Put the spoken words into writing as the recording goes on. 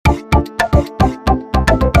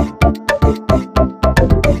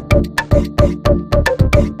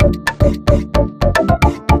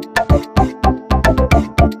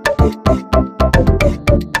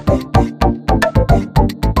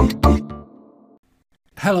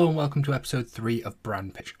Hello and welcome to episode 3 of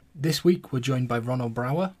Brand Pitch. This week we're joined by Ronald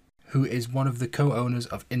Brouwer, who is one of the co-owners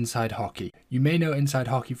of Inside Hockey. You may know Inside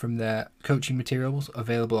Hockey from their coaching materials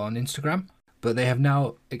available on Instagram, but they have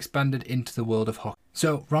now expanded into the world of hockey.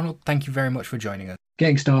 So Ronald, thank you very much for joining us.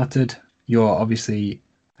 Getting started, you're obviously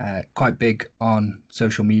quite big on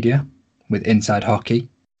social media with Inside Hockey.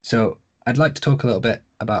 So I'd like to talk a little bit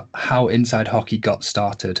about how Inside Hockey got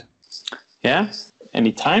started. Yeah,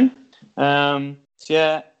 anytime.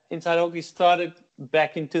 Inside Hockey started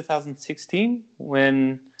back in 2016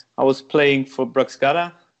 when I was playing for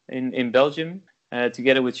Brugskada in Belgium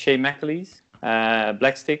together with Shea McAleese,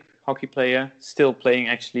 Blackstick hockey player, still playing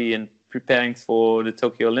actually and preparing for the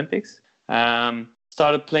Tokyo Olympics.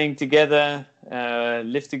 Started playing together,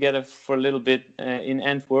 lived together for a little bit in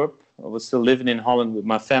Antwerp. I was still living in Holland with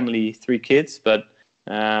my family, 3 kids, but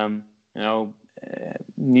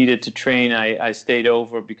needed to train. I stayed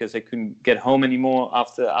over because I couldn't get home anymore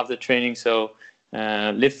after training. So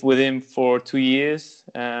lived with him for 2 years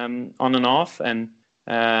on and off, and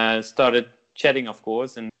started chatting, of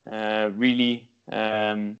course, and we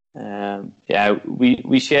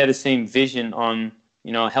share the same vision on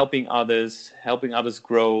helping others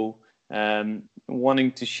grow,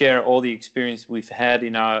 wanting to share all the experience we've had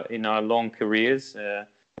in our long careers.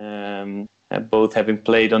 Both having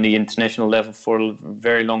played on the international level for a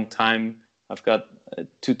very long time. I've got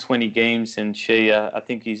 220 games, and Shea, I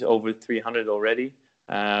think he's over 300 already.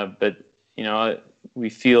 But we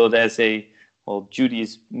feel it as duty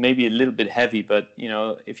is maybe a little bit heavy, but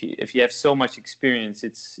if you have so much experience,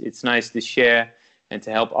 it's nice to share and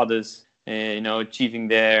to help others, achieving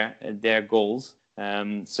their goals.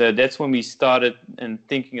 So that's when we started and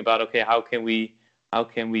thinking about, okay, how can we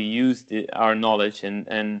use our knowledge,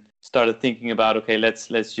 and started thinking about, okay, let's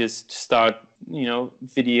just start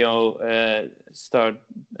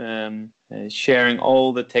sharing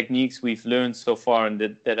all the techniques we've learned so far and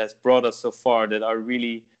that has brought us so far, that are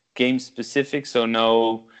really game specific. So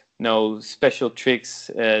no special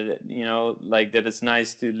tricks, like that is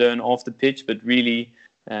nice to learn off the pitch, but really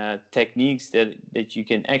techniques that you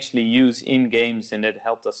can actually use in games, and that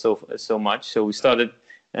helped us so much. So we started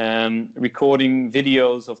recording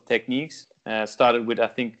videos of techniques. Started with, I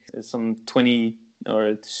think, some 20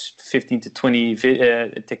 or 15 to 20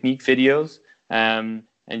 technique videos, and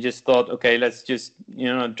just thought, okay, let's just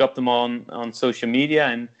drop them on social media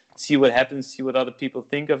and see what happens, see what other people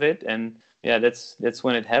think of it. And that's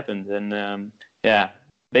when it happened. And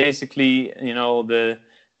basically, the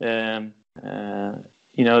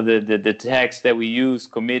tags that we use,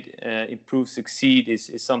 commit, improve, succeed,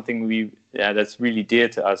 is something that's really dear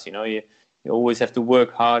to us. You always have to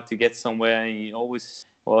work hard to get somewhere. And you always,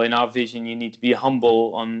 in our vision, you need to be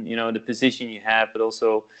humble on the position you have, but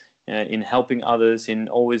also in helping others, in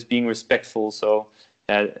always being respectful. So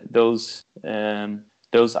those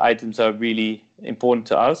items are really important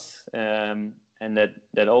to us, and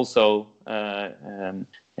that also.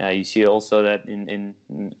 You see also that in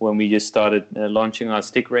when we just started launching our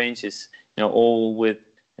stick range, is all with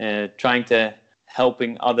trying to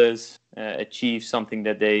helping others achieve something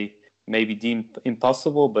that they maybe deem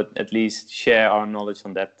impossible, but at least share our knowledge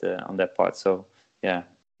on that part. So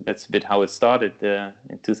that's a bit how it started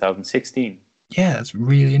in 2016. Yeah, that's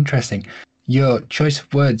really interesting. Your choice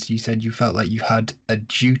of words, you said you felt like you had a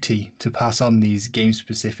duty to pass on these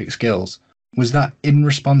game-specific skills. Was that in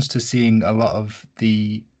response to seeing a lot of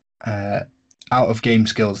the out-of-game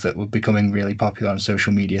skills that were becoming really popular on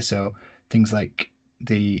social media? So things like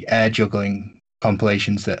the air juggling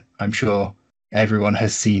compilations that I'm sure everyone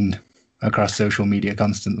has seen across social media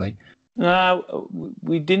constantly.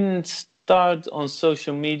 We didn't start on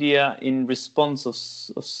social media in response of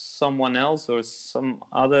someone else or some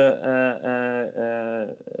other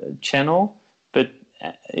channel, but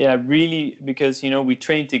really because we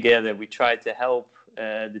train together. We try to help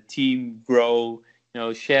the team grow,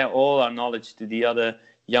 share all our knowledge to the other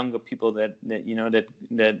younger people that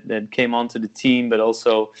came onto the team, but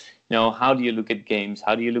also how do you look at games,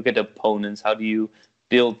 how do you look at opponents, how do you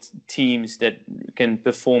build teams that can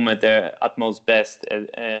perform at their utmost best.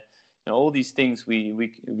 All these things we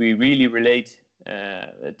really relate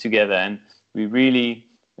together, and we really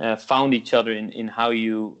found each other in how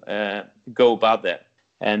you go about that.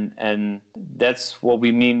 And that's what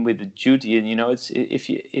we mean with the duty. And it's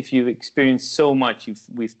if you've experienced so much,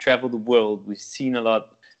 we've traveled the world, we've seen a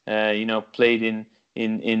lot. Played in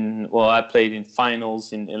I played in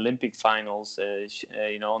finals, in Olympic finals.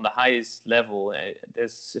 On the highest level,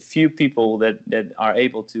 there's a few people that are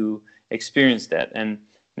able to experience that, and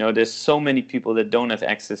there's so many people that don't have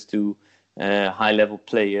access to high level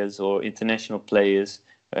players or international players.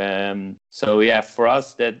 So yeah, for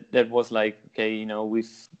us that was like, okay, you know,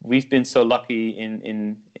 we've been so lucky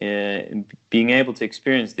in being able to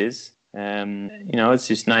experience this. You know, it's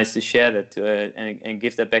just nice to share that and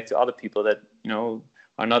give that back to other people that, you know,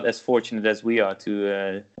 are not as fortunate as we are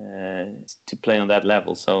to play on that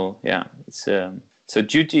level. So yeah, it's so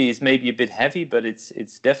duty is maybe a bit heavy, but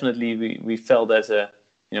it's definitely we felt as a,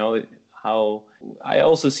 you know, how I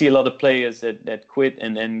also see a lot of players that quit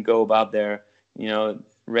and then go about their, you know,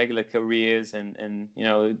 regular careers and you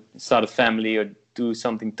know, start a family or do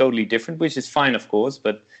something totally different, which is fine, of course,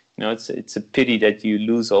 but you know, it's a pity that you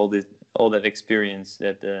lose all that experience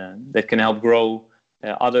that can help grow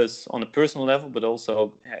others on a personal level, but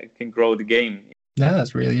also can grow the game. Yeah,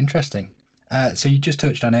 that's really interesting. So you just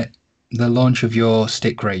touched on it, the launch of your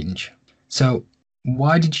stick range. So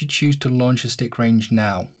why did you choose to launch a stick range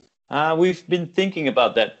now? We've been thinking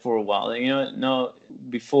about that for a while. You know, no,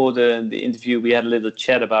 before the interview, we had a little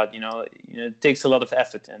chat about, you know, it takes a lot of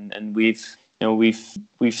effort, and we've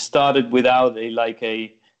started without a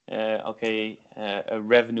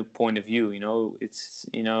revenue point of view. You know, it's,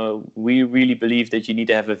 you know, we really believe that you need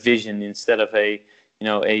to have a vision instead of a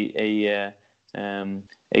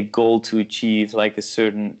goal to achieve like a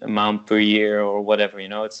certain amount per year or whatever. You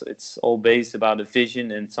know, it's all based about a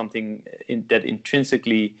vision and something that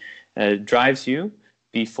intrinsically drives you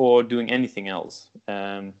before doing anything else.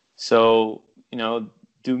 So, you know,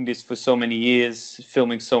 doing this for so many years,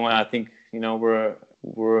 filming so much, I think, you know,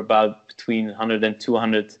 we're about between 100 and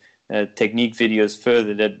 200 technique videos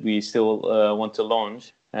further that we still want to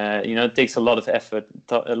launch. You know, it takes a lot of effort,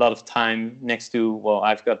 a lot of time next to, well,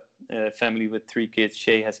 I've got a family with 3 kids.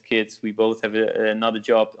 Shay has kids. We both have another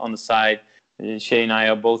job on the side. Shay and I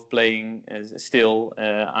are both playing still.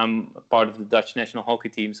 I'm part of the Dutch national hockey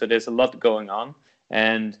team, so there's a lot going on.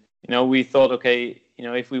 And, you know, we thought, okay, you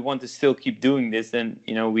know, if we want to still keep doing this, then,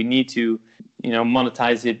 you know, we need to, you know,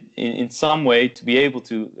 monetize it in some way to be able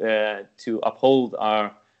to uphold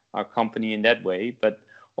our company in that way. But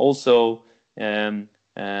also, we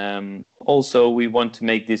want to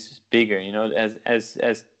make this bigger. You know,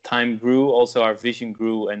 as time grew, also our vision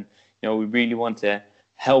grew, and, you know, we really want to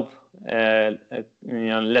help you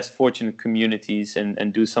know, less fortunate communities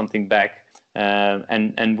and do something back.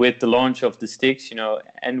 And with the launch of the sticks, you know,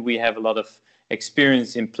 and we have a lot of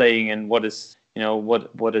experience in playing and what is, you know,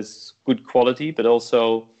 what is good quality, but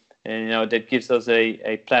also, you know, that gives us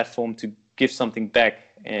a platform to give something back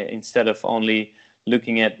instead of only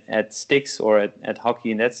looking at sticks or at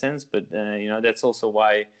hockey in that sense. But you know, that's also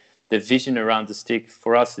why the vision around the stick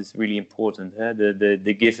for us is really important.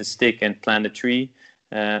 The give a stick and plant a tree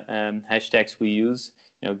hashtags we use,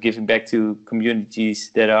 you know, giving back to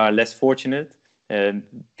communities that are less fortunate,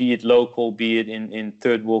 be it local, be it in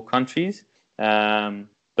third world countries,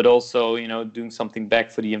 but also, you know, doing something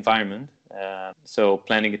back for the environment. So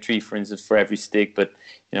planting a tree, for instance, for every stick, but,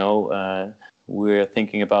 you know, we're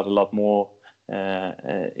thinking about a lot more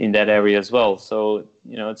in that area as well. So,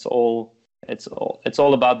 you know, it's all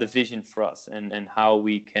about the vision for us and how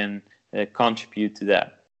we can contribute to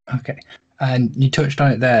that. Okay. And you touched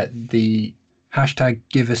on it there, the hashtag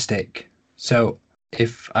give a stick. So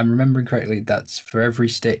if I'm remembering correctly, that's for every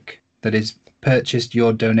stick that is purchased,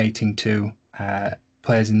 you're donating to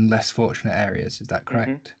players in less fortunate areas. Is that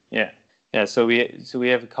correct? Mm-hmm. Yeah. So we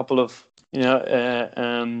have a couple of, you know,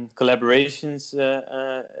 collaborations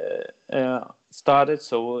started.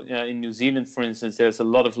 So in New Zealand, for instance, there's a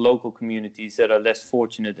lot of local communities that are less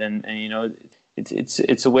fortunate, and you know,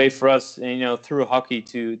 it's a way for us, you know, through hockey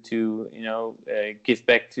to you know, give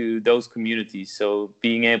back to those communities. So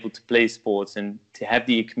being able to play sports and to have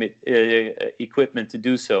the equipment to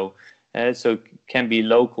do so, so it can be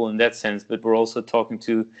local in that sense. But we're also talking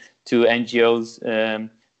to NGOs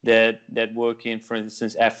that work in, for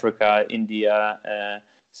instance, Africa, India,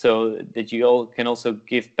 so that you all can also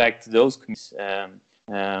give back to those communities.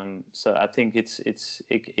 So I think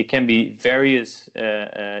it can be various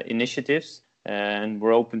initiatives. And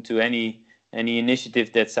we're open to any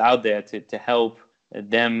initiative that's out there to help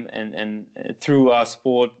them and through our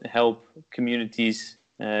sport help communities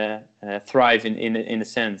thrive in a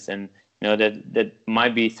sense. And you know, that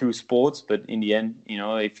might be through sports, but in the end, you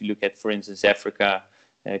know, if you look at, for instance, Africa,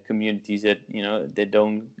 communities that, you know, that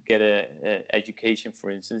don't get a education,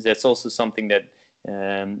 for instance, that's also something that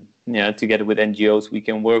you know, together with NGOs we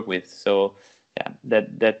can work with. So yeah,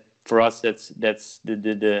 that for us, that's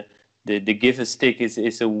the give a stick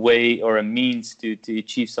is a way or a means to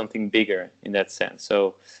achieve something bigger in that sense.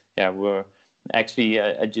 So yeah, we're actually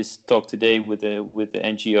I just talked today with the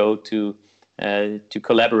NGO to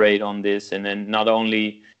collaborate on this, and then not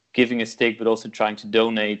only giving a stick, but also trying to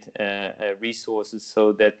donate resources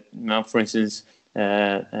so that, for instance,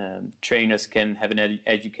 trainers can have an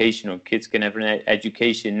education, or kids can have an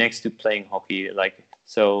education next to playing hockey.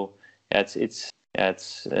 It's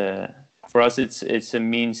for us, it's a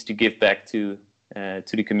means to give back to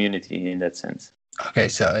the community in that sense. Okay,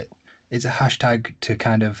 so it's a hashtag to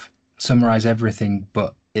kind of summarize everything,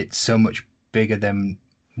 but it's so much bigger than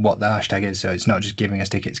what the hashtag is. So it's not just giving a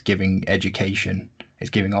stick; it's giving education, it's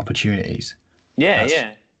giving opportunities.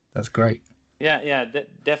 That's great.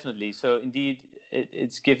 Definitely. So indeed,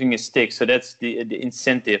 it's giving a stick. So that's the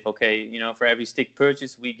incentive. Okay, for every stick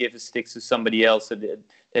purchase, we give a stick to somebody else, so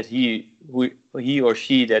that he or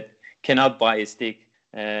she that cannot buy a stick,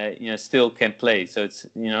 still can play. So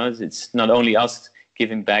it's not only us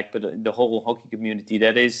giving back, but the whole hockey community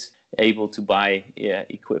that is able to buy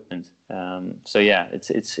equipment.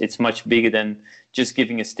 It's much bigger than just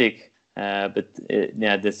giving a stick. But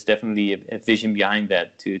there's definitely a vision behind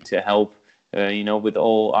that to help. With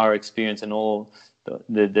all our experience and all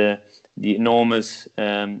the enormous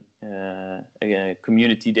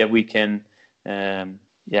community that we can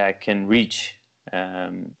reach.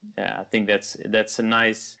 I think that's a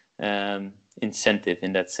nice incentive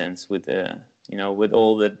in that sense. With with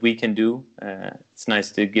all that we can do, it's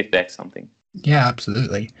nice to give back something. Yeah,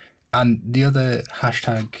 absolutely. And the other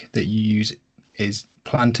hashtag that you use is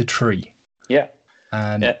plant a tree. Yeah.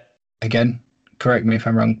 And again, correct me if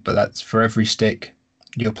I'm wrong, but that's for every stick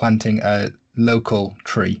you're planting a local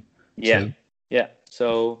tree. So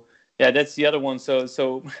that's the other one.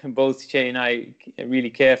 So both Shay and I really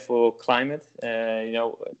care for climate.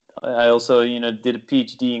 I also did a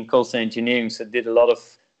PhD in coastal engineering, so did a lot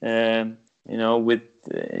of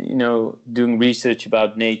doing research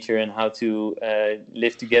about nature and how to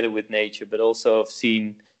live together with nature, but also have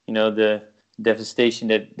seen the devastation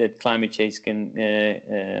that climate change can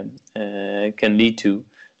lead to.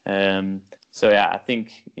 I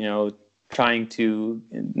think trying to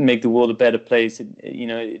make the world a better place,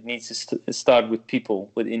 it needs to start with people,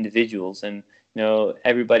 with individuals, and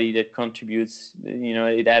everybody that contributes,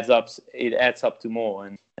 it adds up to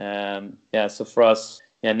more. And so for us,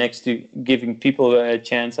 next to giving people a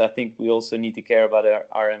chance, I think we also need to care about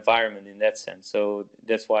our environment in that sense. So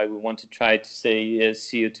that's why we want to try to stay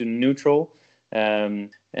CO2 neutral.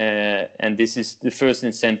 And this is the first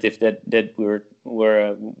incentive that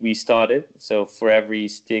we started. So for every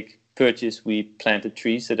stick purchase, we plant a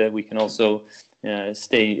tree so that we can also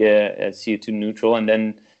stay CO2 neutral. And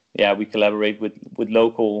then we collaborate with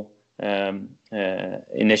local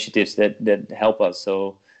initiatives that help us.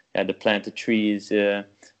 So the Plant a Tree is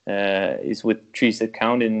with Trees That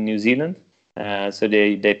Count in New Zealand. So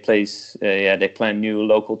they plant new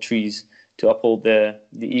local trees to uphold the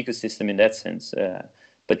ecosystem in that sense.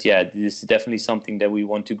 This is definitely something that we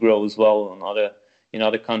want to grow as well in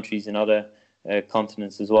other countries and other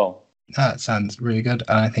continents as well. That sounds really good.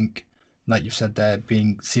 And I think, like you've said there,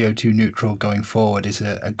 being CO2 neutral going forward is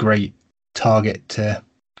a great target to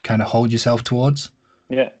kind of hold yourself towards.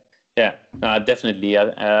 Definitely.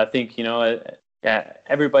 I think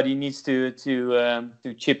everybody needs to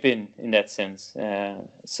chip in that sense.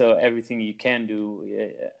 So everything you can do,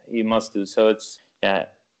 you must do. So it's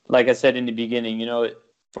like I said in the beginning,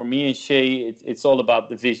 for me and Shay, it's all about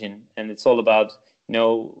the vision, and it's all about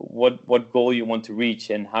what goal you want to reach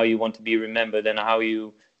and how you want to be remembered, and how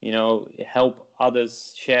you help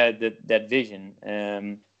others share that vision.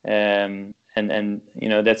 And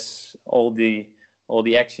that's all the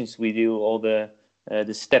actions we do, all the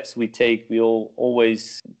steps we take. We all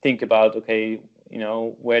always think about, okay,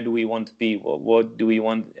 where do we want to be? What do we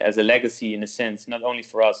want as a legacy, in a sense, not only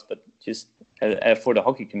for us, but just for the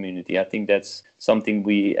hockey community. I think that's something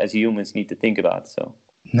we as humans need to think about. So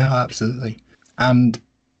no, absolutely. And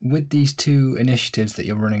with these two initiatives that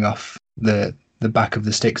you're running off the back of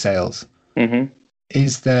the stick sales, mm-hmm.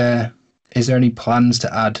 is there any plans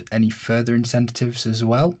to add any further incentives as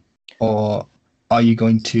well? Or are you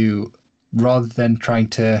going to, rather than trying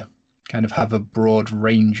to kind of have a broad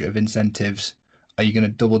range of incentives, are you going to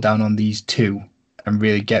double down on these two and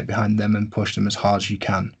really get behind them and push them as hard as you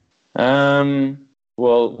can?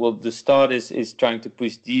 Well, the start is trying to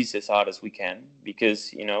push these as hard as we can,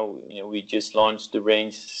 because we just launched the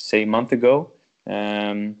range, say, a month ago.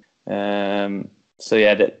 That's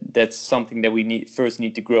something that we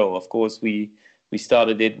need to grow. Of course, we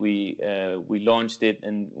started it, we launched it,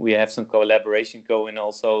 and we have some collaboration going.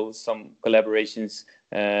 Also, some collaborations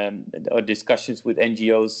or discussions with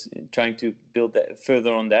NGOs, trying to build that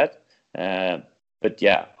further on that. But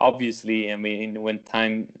obviously, I mean, when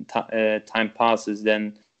time passes,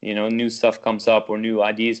 then new stuff comes up or new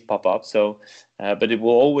ideas pop up. So, but it will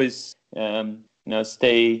always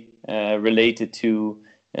stay related to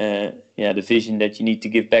the vision that you need to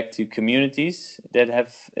give back to communities that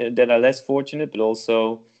are less fortunate, but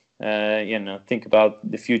also think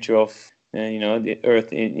about the future of the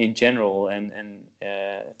Earth in general and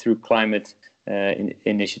through climate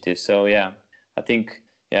initiatives. So I think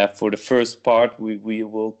for the first part we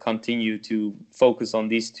will continue to focus on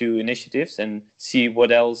these two initiatives and see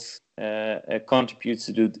what else contributes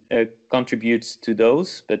to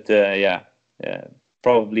those. But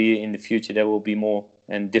probably in the future there will be more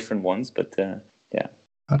and different ones. But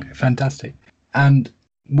Okay, fantastic. And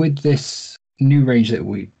with this new range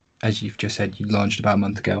that as you've just said, you launched about a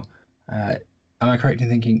month ago, am I correct in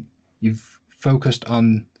thinking you've focused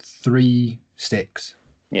on 3 sticks?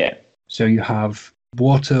 Yeah. So you have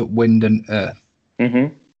water, wind, and earth.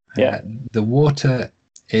 Mm-hmm. Yeah. The water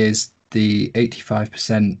is the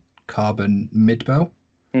 85% carbon mid-bow.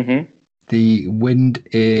 Mm-hmm. The wind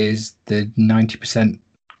is the 90%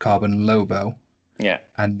 carbon low-bow. Yeah.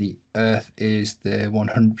 And the earth is the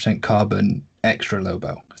 100% carbon extra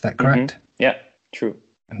low-bow. Is that correct? Mm-hmm. Yeah, true.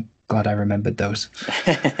 I'm glad I remembered those.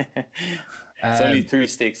 It's only 3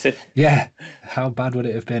 sticks. Yeah. How bad would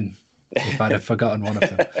it have been if I'd have forgotten one of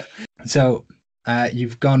them? So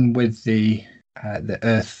you've gone with the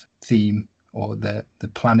earth theme, or the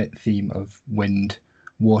planet theme of wind,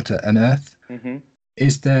 water, and earth. Mm-hmm.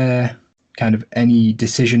 Is there kind of any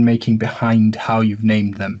decision making behind how you've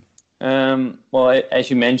named them? Well, as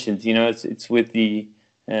you mentioned, it's with the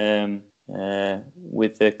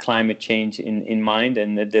climate change in mind,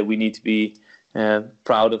 and that we need to be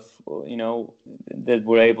proud of, that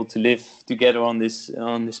we're able to live together on this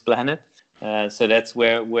planet. So that's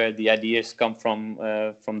where the ideas come from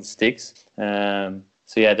the sticks. So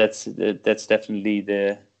that's definitely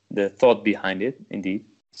the thought behind it, indeed.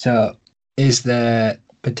 So is there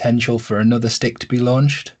potential for another stick to be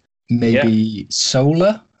launched? Maybe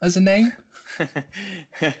solar as a name?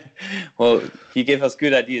 Well, you give us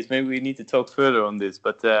good ideas. Maybe we need to talk further on this,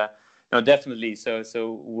 but no, definitely. So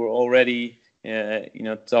we're already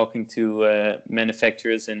talking to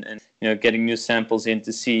manufacturers and getting new samples in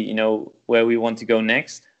to see where we want to go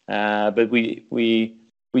next. But we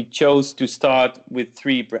chose to start with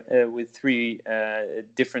three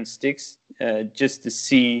different sticks just to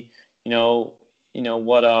see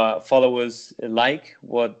what our followers like,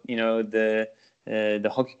 what the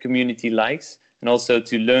hockey community likes, and also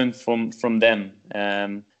to learn from them.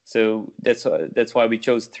 So that's why we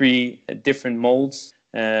chose 3 different molds.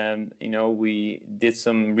 We did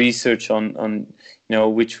some research on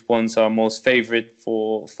which ones are most favorite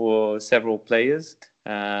for several players,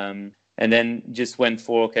 and then just went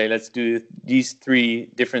for, okay, let's do these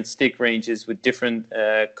 3 different stick ranges with different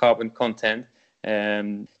carbon content,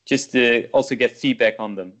 just to also get feedback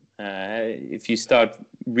on them. If you start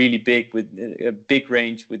really big with a big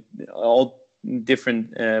range with all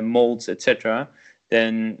different molds, etc.,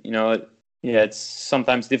 then it's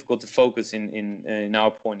sometimes difficult to focus in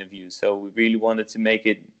our point of view. So we really wanted to make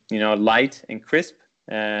it light and crisp,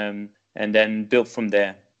 and then build from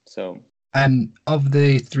there. So, and of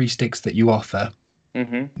the 3 sticks that you offer,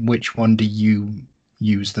 mm-hmm. which one do you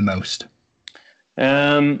use the most?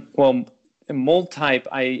 Well, mold type,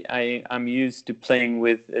 I'm used to playing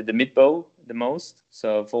with the mid-bow the most.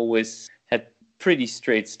 So I've always had pretty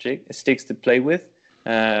straight sticks to play with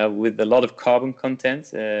a lot of carbon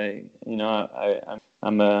content. I'm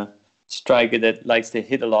a striker that likes to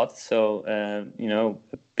hit a lot. So, a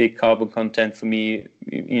big carbon content for me,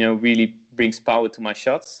 really brings power to my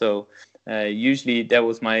shots. So usually that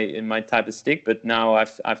was my type of stick. But now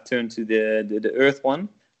I've turned to the earth one,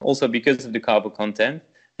 also because of the carbon content.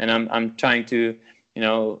 And I'm trying to,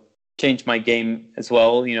 change my game as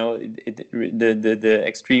well. The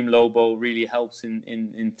extreme low bow really helps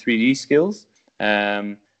in 3D skills,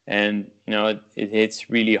 and it hits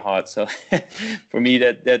really hard. So for me,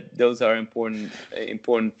 that those are important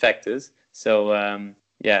factors. So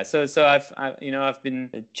so I've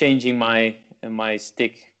been changing my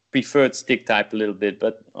preferred stick type a little bit,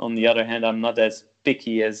 but on the other hand, I'm not as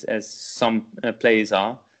picky as some players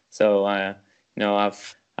are. So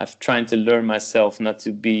I've tried to learn myself not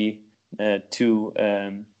to be too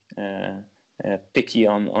picky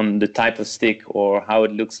on the type of stick or how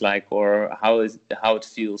it looks like or how it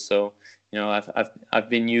feels. So I've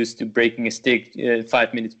been used to breaking a stick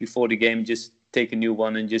 5 minutes before the game, just take a new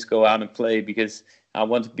one and just go out and play, because I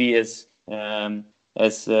want to be as how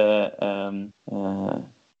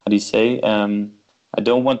do you say? I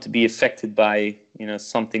don't want to be affected by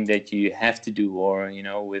something that you have to do, or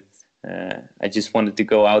with I just wanted to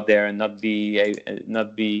go out there and not be how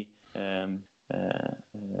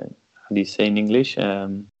do you say in English? I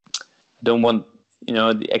don't want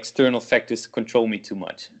the external factors to control me too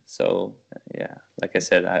much. So like I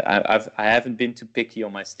said, I haven't been too picky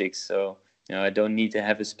on my sticks. So I don't need to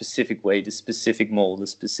have a specific weight, a specific mold, a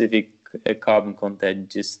specific carbon content.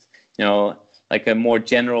 Just like a more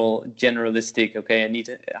generalistic. Okay, I need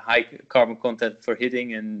a high carbon content for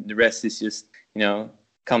hitting, and the rest is just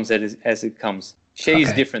comes as it comes. Shea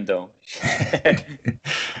is different though.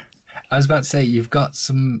 I was about to say, you've got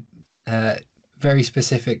some very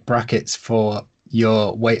specific brackets for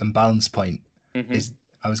your weight and balance point. Mm-hmm.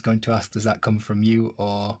 I was going to ask, does that come from you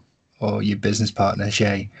or your business partner,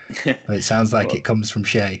 Shea? But it sounds like it comes from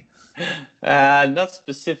Shea. Not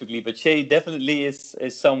specifically, but Shea definitely is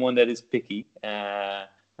someone that is picky.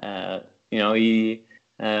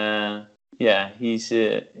 He's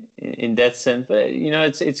in that sense, but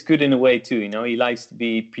it's good in a way too. He likes to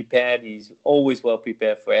be prepared. He's always well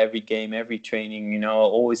prepared for every game, every training.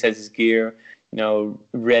 Always has his gear,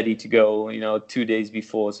 ready to go. 2 days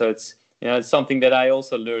before. So it's it's something that I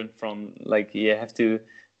also learned from. Like you have to,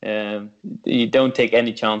 you don't take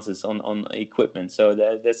any chances on equipment. So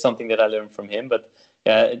that's something that I learned from him. But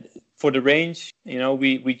for the range,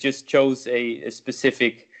 we just chose a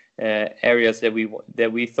specific areas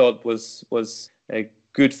that we thought was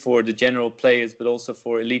good for the general players, but also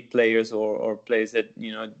for elite players or players that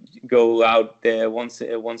go out there once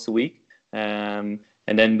a week.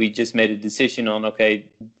 And then we just made a decision on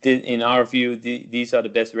in our view these are the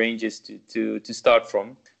best ranges to start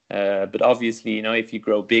from. But obviously, if you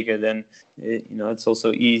grow bigger, then it's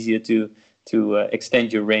also easier to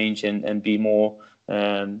extend your range and be more.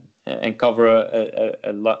 And cover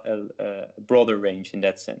a broader range in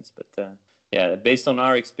that sense. But based on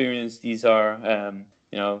our experience, these are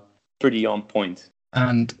pretty on point.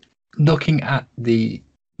 And looking at the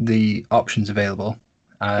options available,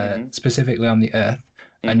 specifically on the Earth,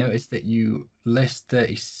 I noticed that you list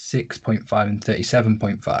 36.5 and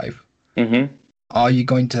 37.5. Are you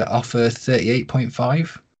going to offer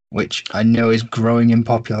 38.5, which I know is growing in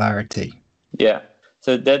popularity? Yeah.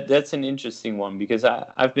 So that's an interesting one, because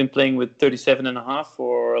I've been playing with 37.5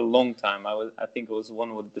 for a long time. I think I was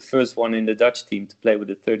the first one in the Dutch team to play with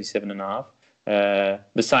the 37.5.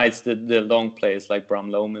 Besides the long players like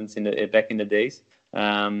Bram Lomans back in the days.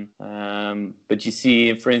 But you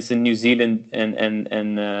see, for instance, New Zealand and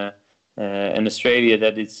Australia,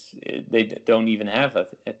 that they don't even have I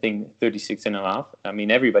think 36.5. I mean,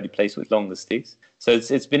 everybody plays with longer sticks. So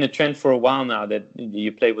it's been a trend for a while now that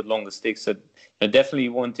you play with longer sticks. So I definitely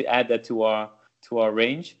want to add that to our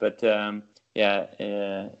range. But to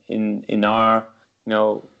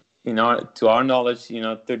our knowledge,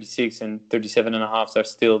 36 and 37.5 are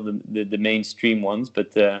still the mainstream ones.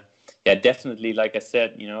 But definitely, like I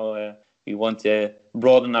said, we want to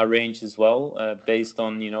broaden our range as well, based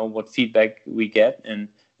on what feedback we get and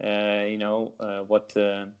what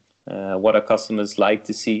our customers like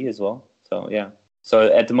to see as well. So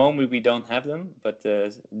so at the moment we don't have them, but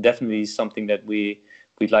definitely something that we'd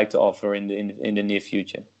like to offer in the near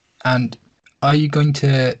future. And are you going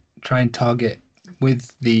to try and target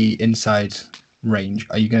with the inside range?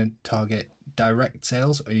 Are you going to target direct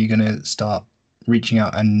sales, or are you going to start reaching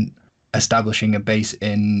out and establishing a base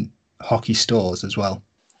in hockey stores as well?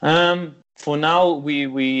 For now, we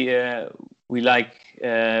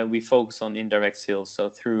focus on indirect sales, so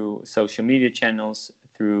through social media channels,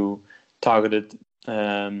 through targeted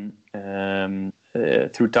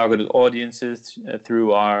audiences,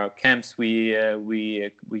 through our camps we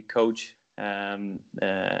coach. Being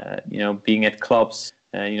at clubs,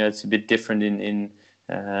 it's a bit different in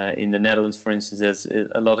the Netherlands, for instance. There's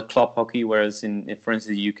a lot of club hockey, whereas for instance,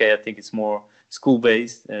 the UK, I think it's more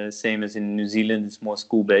school-based. Same as in New Zealand, it's more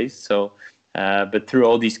school-based. So, but through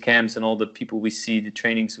all these camps and all the people we see, the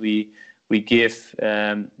trainings we give,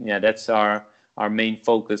 that's our main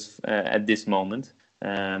focus at this moment.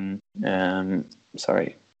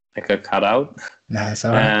 Sorry, I got cut out. No, it's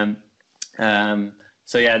all right.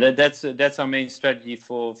 So that's our main strategy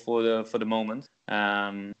for the moment.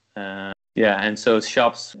 And so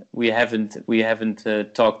shops, we haven't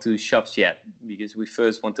talked to shops yet, because we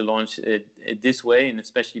first want to launch it this way, and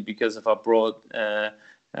especially because of our broad,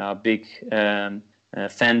 big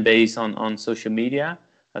fan base on social media.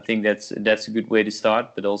 I think that's a good way to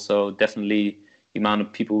start, but also definitely the amount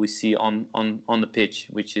of people we see on the pitch,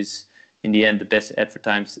 which is in the end the best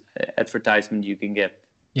advertisement you can get.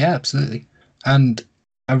 Yeah, absolutely. And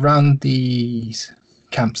around these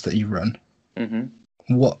camps that you run,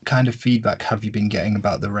 what kind of feedback have you been getting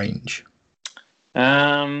about the range?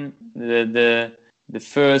 The the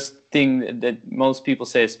first thing that most people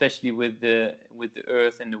say, especially with the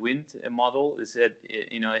earth and the wind model, is that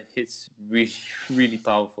it hits really really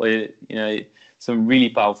powerful. Some really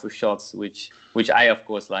powerful shots, which I of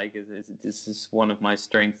course like. This is one of my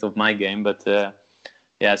strengths of my game, but.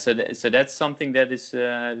 So that's something that is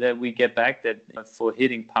that we get back. That for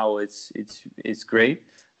hitting power, it's great.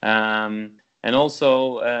 And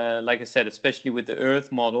also, like I said, especially with the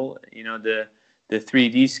Earth model, the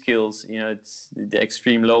 3D skills, it's the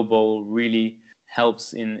extreme low bowl really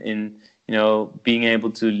helps in being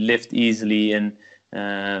able to lift easily, and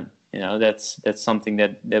that's something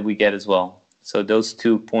that we get as well. So those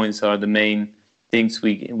 2 points are the main things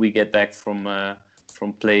we get back from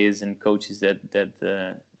players and coaches that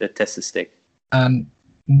test the stick. And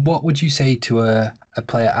what would you say to a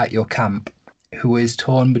player at your camp who is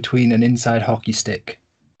torn between an Inside Hockey stick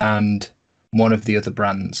and one of the other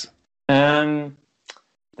brands?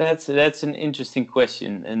 That's an interesting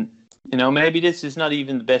question, and maybe this is not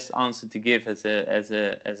even the best answer to give as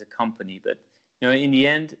a company, but in the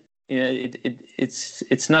end,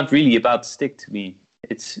 it's not really about the stick to me.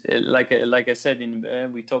 It's like I said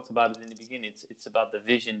we talked about it in the beginning. It's about the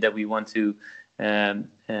vision that we want to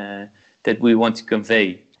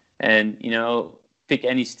convey, and pick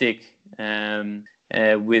any stick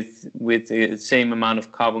with the same amount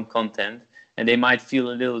of carbon content, and they might feel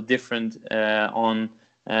a little different on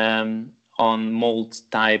mold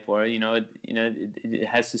type, or it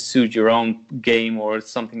has to suit your own game or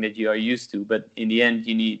something that you are used to. But in the end,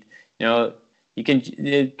 you need you can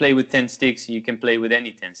play with 10 sticks. You can play with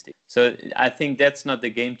any 10 sticks. So I think that's not the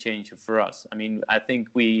game changer for us. I mean, I think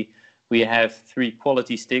we have 3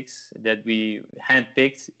 quality sticks that we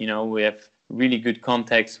handpicked. We have really good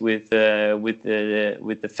contacts with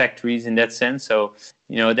the factories in that sense. So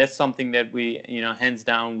that's something that we hands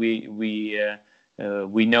down we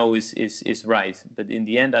know is right. But in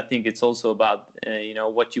the end, I think it's also about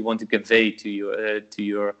what you want to convey to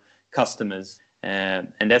your customers.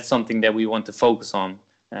 And that's something that we want to focus on.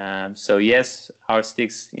 So yes, our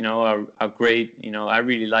sticks, are great. I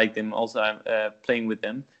really like them. Also, I'm playing with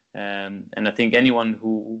them. And I think anyone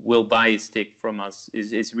who will buy a stick from us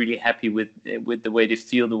is really happy with the way they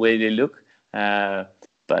feel, the way they look.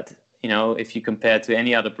 But if you compare to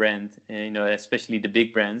any other brand, especially the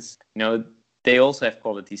big brands, they also have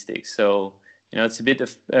quality sticks. So it's a bit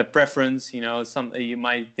of preference. Some you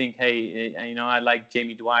might think, hey, I like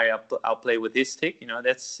Jamie Dwyer. I'll play with his stick.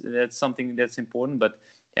 That's something that's important. But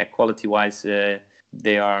yeah, quality-wise,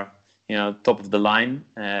 they are top of the line.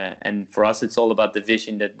 And for us, it's all about the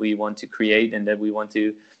vision that we want to create, and that we want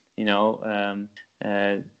to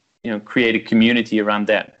create a community around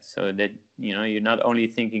that. So that you're not only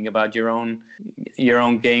thinking about your own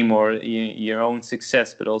game or your own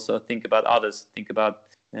success, but also think about others. Think about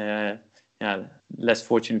less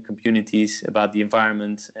fortunate communities, about the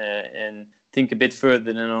environment, and think a bit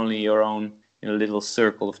further than only your own little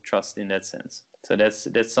circle of trust in that sense. So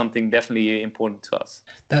that's something definitely important to us.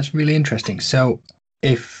 That's really interesting. So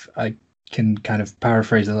if I can kind of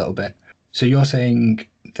paraphrase a little bit, so you're saying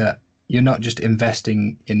that you're not just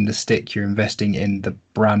investing in the stick, you're investing in the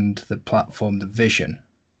brand, the platform, the vision.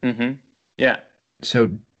 Mm-hmm. Yeah. So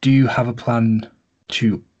do you have a plan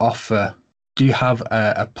to offer? Do you have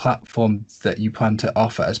a platform that you plan to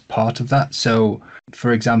offer as part of that? So,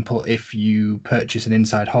 for example, if you purchase an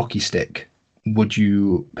Inside Hockey stick, would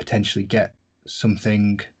you potentially get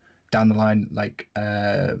something down the line like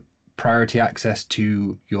priority access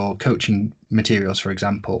to your coaching materials, for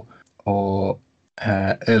example, or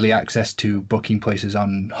early access to booking places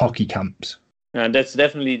on hockey camps? That's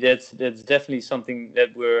definitely something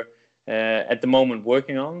that we're at the moment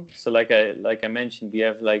working on. So like I mentioned, we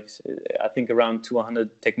have I think around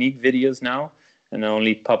 200 technique videos now, and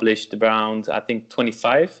only published around I think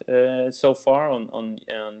 25 so far on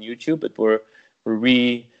YouTube. But we're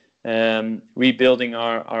rebuilding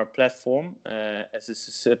our platform as a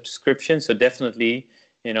subscription. So definitely,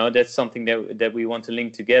 that's something that we want to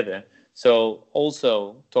link together. So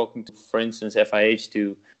also talking to, for instance, FIH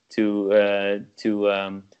to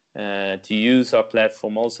use our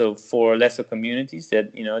platform also for lesser communities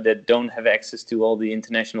that that don't have access to all the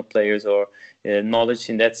international players or knowledge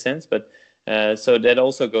in that sense. But so that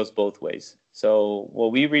also goes both ways. So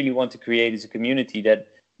what we really want to create is a community that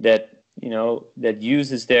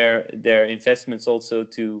uses their investments also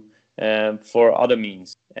to for other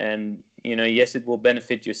means. And yes, it will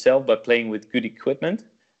benefit yourself by playing with good equipment.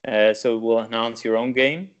 So it will enhance your own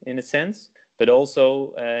game in a sense, but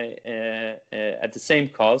also at the same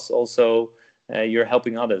cost, also you're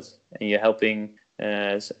helping others, and you're helping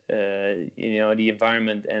the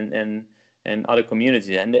environment and and other communities.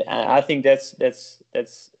 And I think that's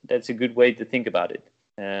a good way to think about it.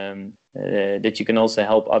 That you can also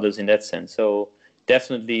help others in that sense. So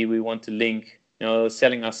definitely we want to link,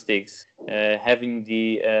 selling our sticks, having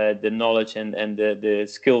the knowledge and the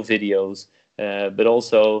skill videos, but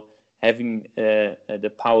also having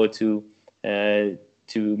the power to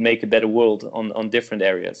make a better world on different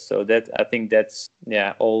areas. So that, I think that's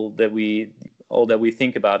all that we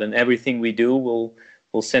think about, and everything we do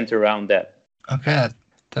will center around that. Okay,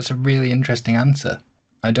 that's a really interesting answer.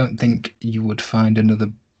 I don't think you would find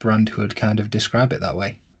another brand who would kind of describe it that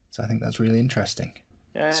way. So I think that's really interesting.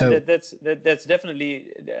 So that's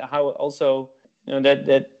definitely how also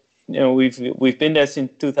we've been there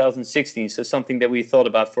since 2016. So something that we thought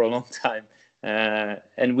about for a long time,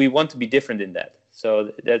 and we want to be different in that.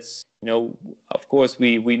 So that's, of course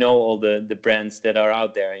we know all the brands that are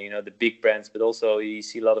out there, the big brands, but also you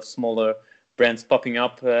see a lot of smaller brands popping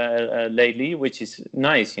up lately, which is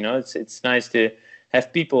nice. It's nice to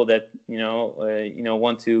have people that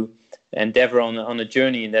want to endeavor on a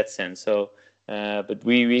journey in that sense. So, but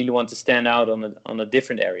we really want to stand out on a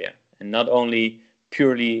different area, and not only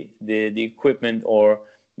purely the equipment or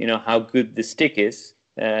how good the stick is.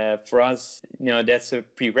 For us, that's a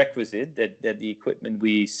prerequisite that the equipment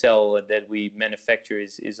we sell, that we manufacture,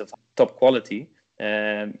 is of top quality.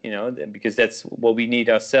 Because that's what we need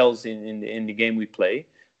ourselves in the game we play.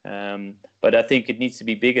 But I think it needs to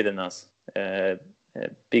be bigger than us,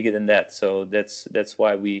 bigger than that. So that's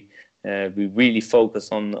why we really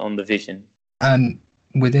focus on the vision. And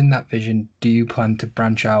within that vision, do you plan to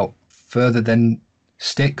branch out further than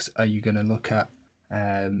sticks? Are you going to look at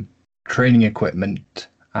training equipment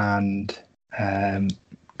and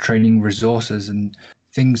training resources and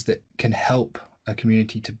things that can help a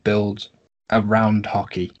community to build around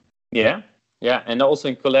hockey? Yeah, and also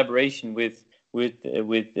in collaboration with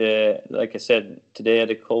like I said today, I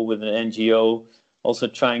had a call with an NGO, also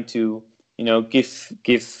trying to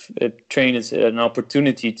give trainers an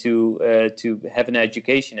opportunity to have an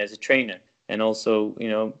education as a trainer, and also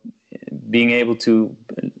being able to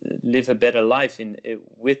live a better life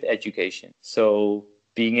with education. So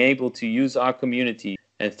being able to use our community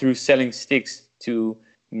and through selling sticks to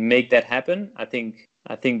make that happen, I think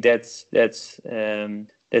that's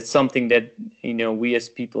something that we as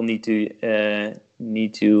people need to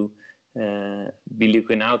be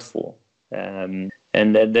looking out for, and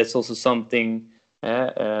that's also something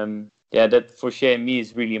that for Shea and me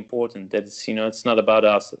is really important. That it's not about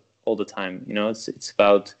us all the time. It's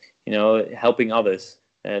about helping others.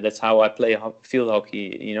 That's how I play field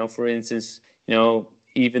hockey. For instance,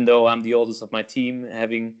 even though I'm the oldest of my team,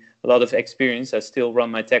 having a lot of experience, I still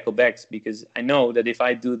run my tackle backs, because I know that if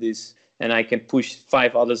I do this and I can push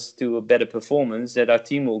 5 others to a better performance, that our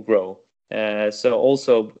team will grow. So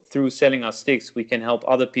also through selling our sticks, we can help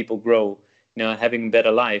other people grow, having a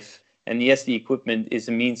better life. And yes, the equipment is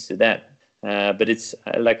a means to that. But it's,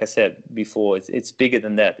 like I said before, it's bigger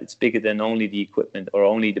than that. It's bigger than only the equipment or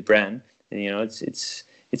only the brand.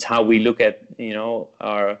 It's how we look at,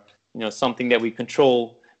 our, something that we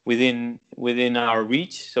control within our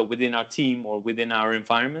reach, so within our team or within our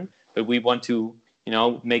environment. But we want to,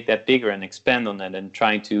 make that bigger and expand on that, and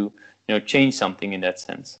trying to, change something in that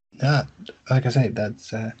sense. Yeah, like I say,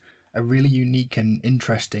 that's a really unique and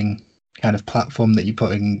interesting kind of platform that you're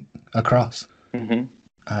putting across. Mm-hmm.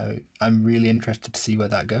 I'm really interested to see where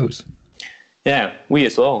that goes. Yeah, we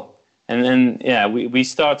as well. And then we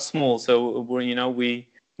start small, so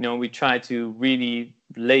we try to really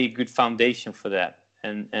lay a good foundation for that,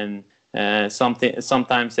 and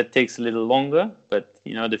sometimes that takes a little longer, but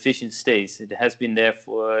the vision stays. It has been there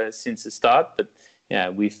since the start, but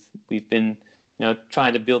we've been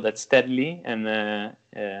trying to build that steadily, and we're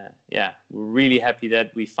really happy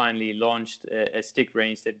that we finally launched a stick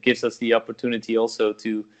range that gives us the opportunity also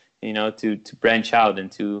to branch out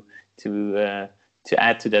and to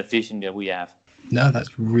add to that vision that we have. No,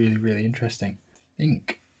 that's really, really interesting. I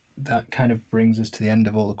think that kind of brings us to the end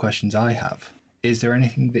of all the questions I have. Is there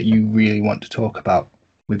anything that you really want to talk about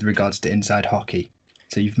with regards to Inside Hockey?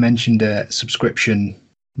 So you've mentioned a subscription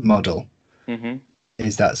model. Mm-hmm.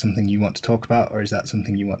 Is that something you want to talk about, or is that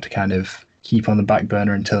something you want to kind of keep on the back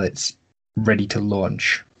burner until it's ready to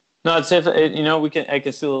launch? No, it's I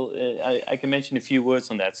can mention a few words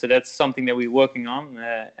on that. So that's something that we're working on.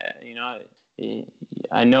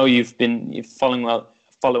 I know you've been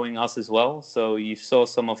following us as well, so you saw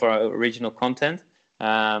some of our original content.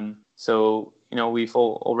 So we've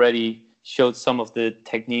already showed some of the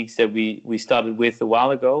techniques that we started with a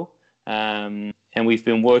while ago, and we've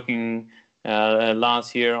been working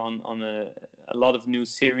last year on a lot of new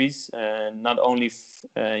series, not only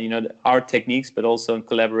our techniques, but also in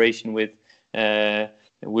collaboration with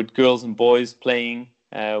girls and boys playing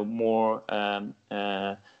more on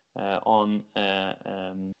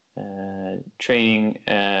training,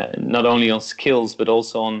 not only on skills but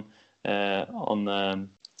also on how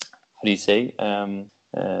do you say,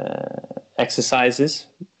 exercises,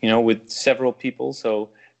 with several people. So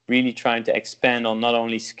really trying to expand on not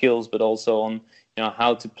only skills but also on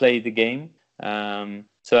how to play the game. And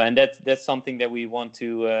that's something that we want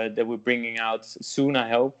to that we're bringing out soon. I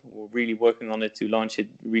hope we're really working on it to launch it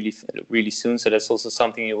really soon. So that's also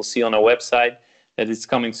something you will see on our website that it's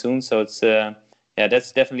coming soon. So it's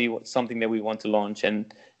that's definitely something that we want to launch.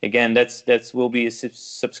 And again, that's will be a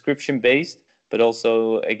subscription based, but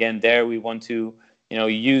also again there we want to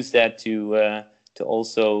use that to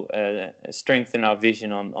also strengthen our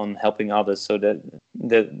vision on helping others, so that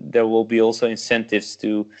there will be also incentives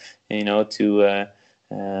to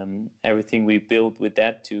everything we build with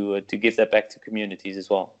that to give that back to communities as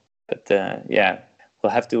well. But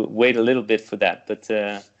we'll have to wait a little bit for that. But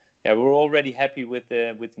we're already happy with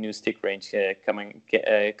the new stick range coming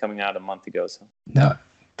out a month ago. So no,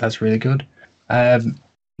 that's really good. Like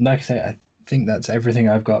I say, I think that's everything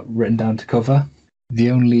I've got written down to cover. The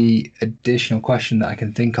only additional question that I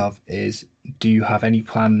can think of is, do you have any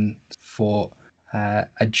plan for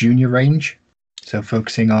a junior range? So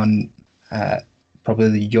focusing on probably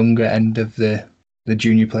the younger end of the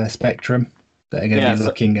junior player spectrum that are going to be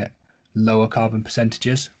looking at lower carbon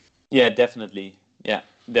percentages? Yeah, definitely. Yeah,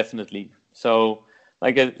 definitely. So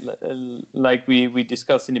like we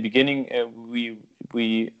discussed in the beginning,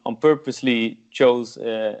 we on purposely chose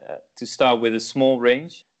to start with a small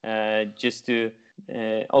range, just to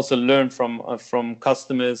also learn from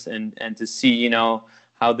customers and to see how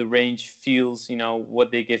the range feels,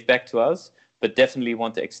 what they give back to us, but definitely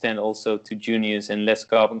want to extend also to juniors and less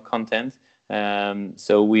carbon content.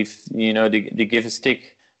 So we've the Give a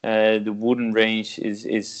Stick, the wooden range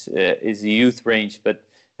is a youth range, but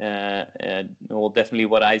definitely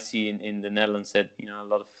what I see in the Netherlands, that a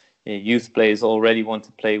lot of youth players already want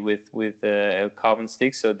to play with carbon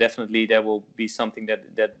sticks. So definitely that will be something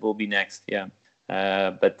that will be next. Yeah.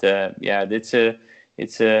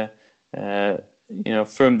 It's a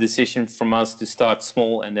firm decision from us to start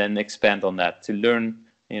small and then expand on that, to learn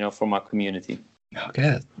from our community.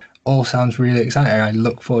 Okay, all sounds really exciting. I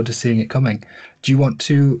look forward to seeing it coming. Do you want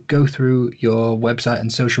to go through your website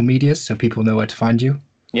and social medias so people know where to find you?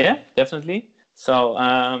 Yeah, definitely. So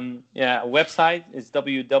website is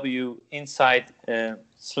www.inside no,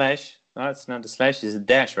 it's not a slash, it's a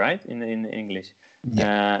dash, right, in English.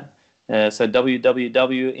 Yeah. So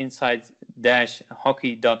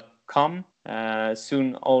www.inside-hockey.com.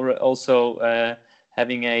 Soon also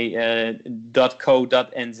having a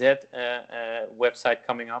 .co.nz website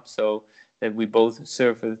coming up, so that we both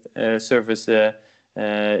service the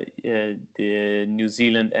New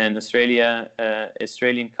Zealand and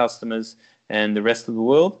Australian customers and the rest of the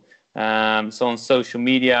world. So on social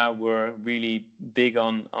media, we're really big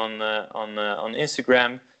on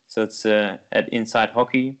Instagram. So it's at Inside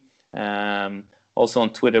Hockey. Also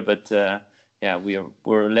on Twitter, but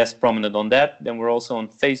we're less prominent on that. Then we're also on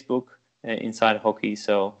Facebook, Inside Hockey.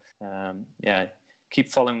 So keep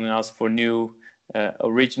following us for new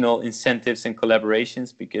original incentives and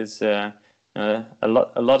collaborations, because a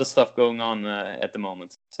lot of stuff going on at the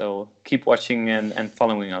moment. So keep watching and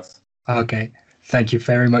following us. Okay, thank you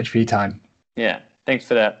very much for your time. Yeah, thanks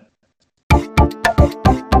for that.